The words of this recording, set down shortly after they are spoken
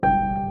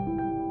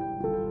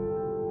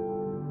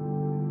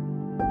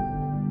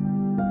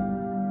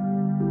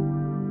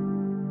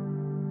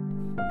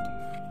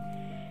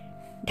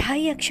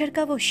स्थायी अक्षर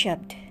का वो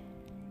शब्द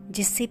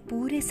जिससे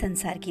पूरे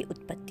संसार की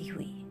उत्पत्ति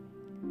हुई,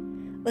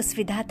 उस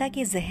विधाता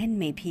के जहन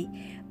में भी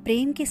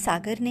प्रेम के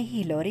सागर ने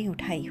ही लौरें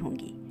उठाई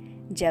होंगी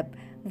जब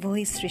वो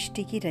इस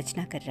सृष्टि की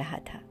रचना कर रहा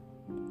था।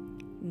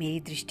 मेरी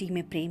दृष्टि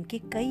में प्रेम के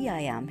कई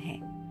आयाम हैं।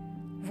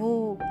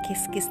 वो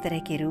किस किस तरह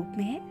के रूप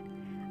में है,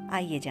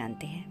 आइए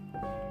जानते हैं।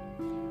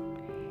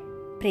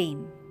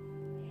 प्रेम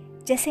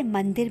जैसे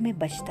मंदिर में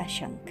बजता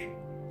शंख,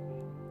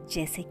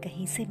 जैसे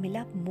कहीं से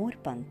मिला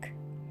मोर पंख,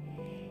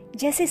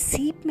 जैसे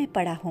सीप में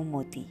पड़ा हो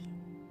मोती,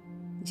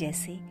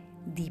 जैसे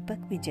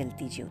दीपक में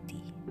जलती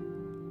ज्योति।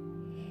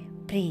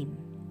 प्रेम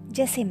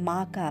जैसे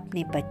माँ का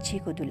अपने बच्चे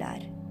को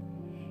दुलार,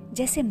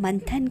 जैसे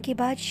मंथन के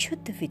बाद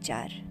शुद्ध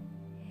विचार,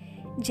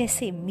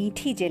 जैसे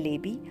मीठी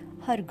जलेबी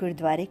और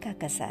गुरुद्वारे का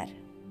कसार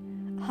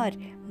और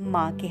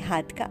माँ के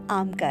हाथ का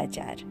आम का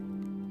अचार,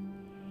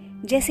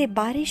 जैसे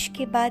बारिश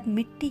के बाद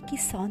मिट्टी की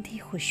सौंधी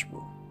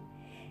खुशबू,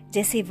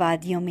 जैसे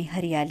वादियों में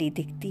हरियाली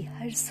दिखती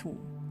हर सूं,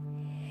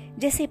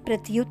 जैसे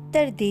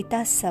प्रत्युत्तर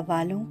देता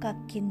सवालों का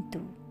किंतु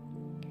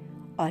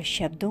और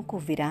शब्दों को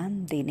विराम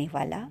देने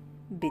वाला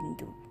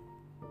बिंदु।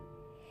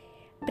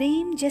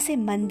 प्रेम जैसे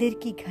मंदिर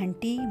की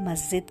घंटी,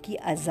 मस्जिद की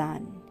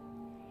अजान,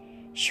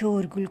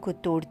 शोरगुल को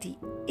तोड़ती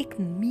एक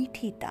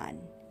मीठी तान,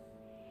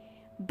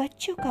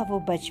 बच्चों का वो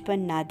बचपन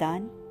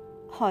नादान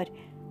और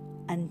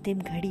अंतिम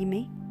घड़ी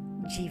में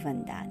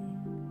जीवन दान।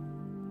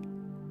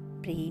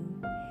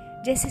 प्रेम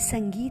जैसे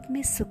संगीत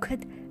में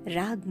सुखद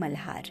राग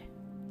मल्हार,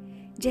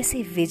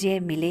 जैसे विजय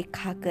मिले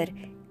खाकर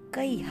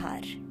कई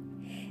हार,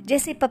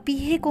 जैसे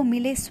पपीहे को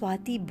मिले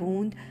स्वाति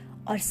बूंद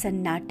और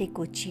सन्नाटे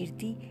को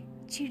चीरती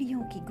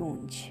चिड़ियों की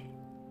गूंज।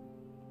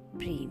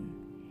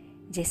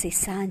 प्रेम जैसे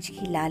सांझ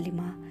की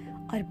लालिमा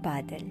और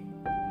बादल,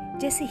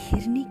 जैसे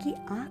हिरनी की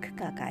आंख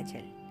का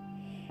काजल,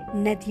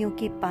 नदियों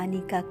के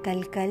पानी का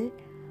कलकल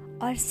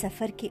और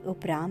सफर के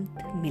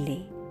उपरांत मिले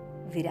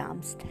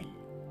विराम स्थल।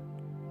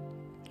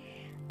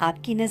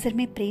 आपकी नजर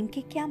में प्रेम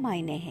के क्या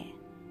मायने हैं?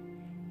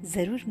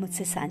 जरूर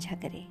मुझसे साझा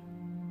करें,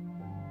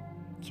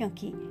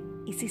 क्योंकि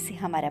इसी से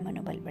हमारा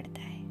मनोबल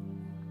बढ़ता है।